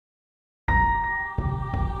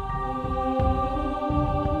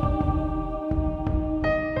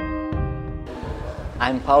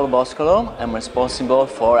I'm Paolo Boscolo. I'm responsible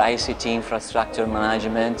for ICT infrastructure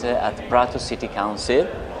management at Prato City Council.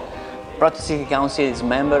 Prato City Council is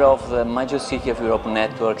member of the Major City of Europe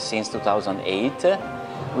network since 2008.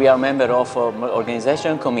 We are member of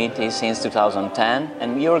organization committee since 2010,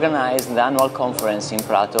 and we organized the annual conference in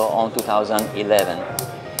Prato on 2011.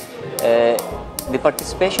 The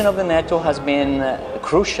participation of the network has been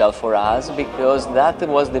crucial for us because that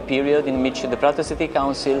was the period in which the Prato City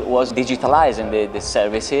Council was digitalizing the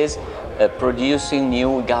services, producing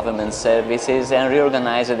new government services and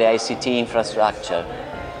reorganizing the ICT infrastructure.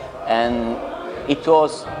 And it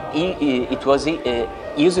was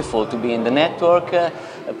useful to be in the network,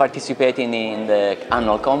 participating in the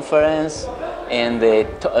annual conference and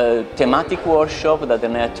the thematic workshop that the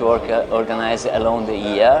network organized along the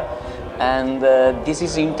year. And this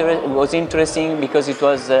was interesting because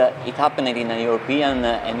it happened in a European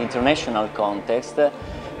and international context,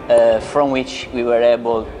 from which we were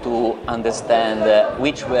able to understand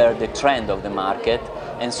which were the trend of the market,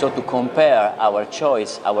 and so to compare our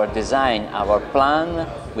choice, our design, our plan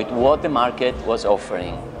with what the market was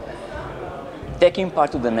offering. Taking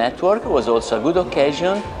part of the network was also a good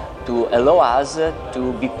occasion to allow us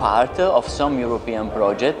to be part of some European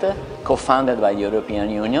project co-funded by the European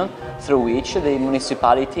Union, through which the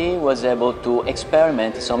municipality was able to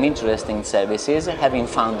experiment some interesting services, having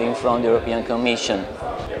funding from the European Commission.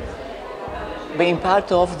 Being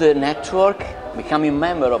part of the network, becoming a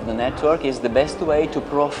member of the network, is the best way to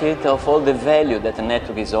profit of all the value that the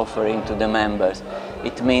network is offering to the members.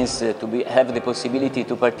 It means to have the possibility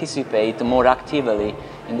to participate more actively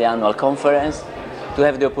in the annual conference, to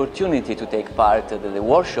have the opportunity to take part in the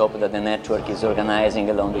workshop that the network is organizing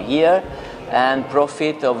along the year, and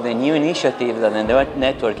profit of the new initiative that the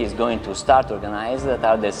network is going to start organize, that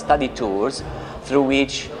are the study tours, through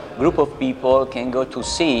which a group of people can go to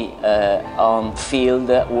see on field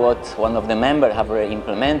what one of the members have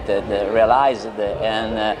implemented, realized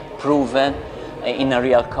and proven in a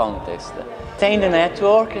real context. Staying in the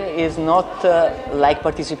network is not like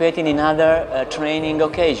participating in other training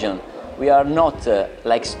occasion. We are not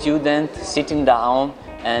like students sitting down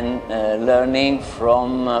and learning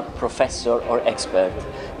from professor or expert.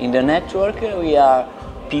 In the network, we are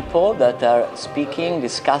people that are speaking,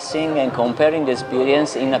 discussing and comparing the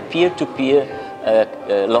experience in a peer-to-peer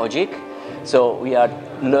logic. So we are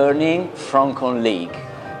learning from colleague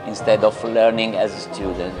instead of learning as a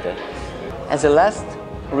student. As a last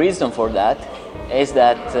reason for that is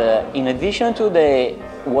that in addition to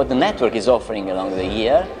what the network is offering along the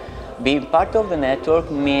year, being part of the network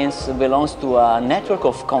belongs to a network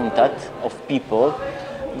of contact of people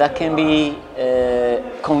that can be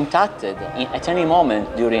contacted at any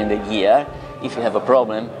moment during the year if you have a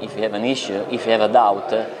problem, if you have an issue, if you have a doubt,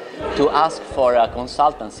 to ask for a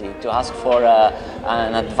consultancy, to ask for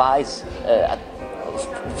an advice,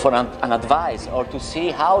 or to see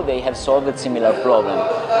how they have solved a similar problem.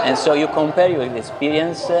 And so you compare your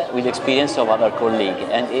experience with the experience of other colleagues,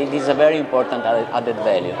 and it is a very important added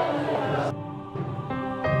value.